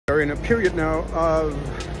We're in a period now of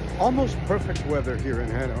almost perfect weather here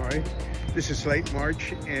in Hanoi. This is late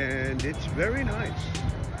March and it's very nice.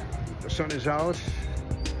 The sun is out.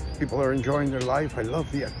 People are enjoying their life. I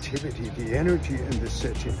love the activity, the energy in the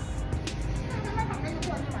city.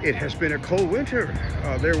 It has been a cold winter.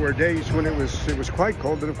 There were days when it was quite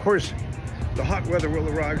cold, but of course the hot weather will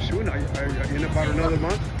arrive soon, in about another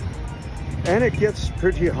month. And it gets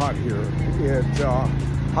pretty hot here. It's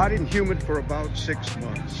hot and humid for about 6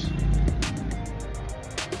 months.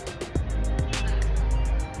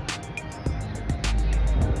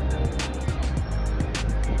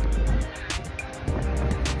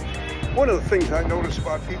 One of the things I notice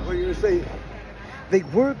about people here is they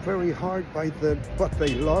work very hard, but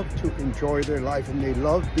they love to enjoy their life and they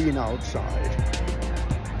love being outside.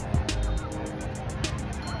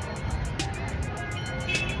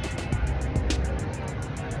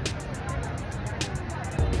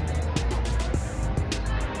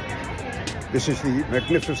 This is the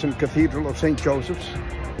magnificent Cathedral of St. Joseph's.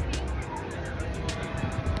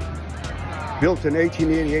 Built in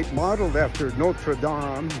 1888, modeled after Notre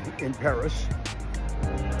Dame in Paris.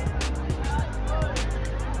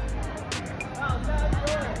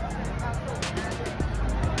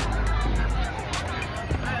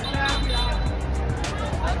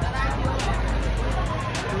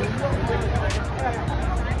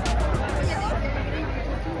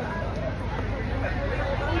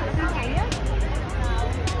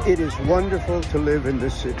 It is wonderful to live in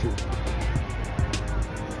this city.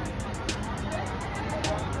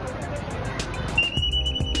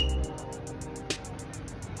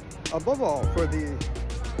 Above all, for the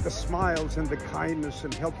smiles and the kindness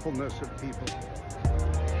and helpfulness of people.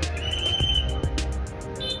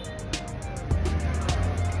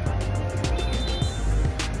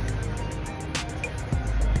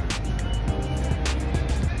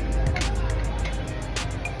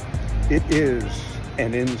 It is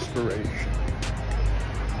an inspiration.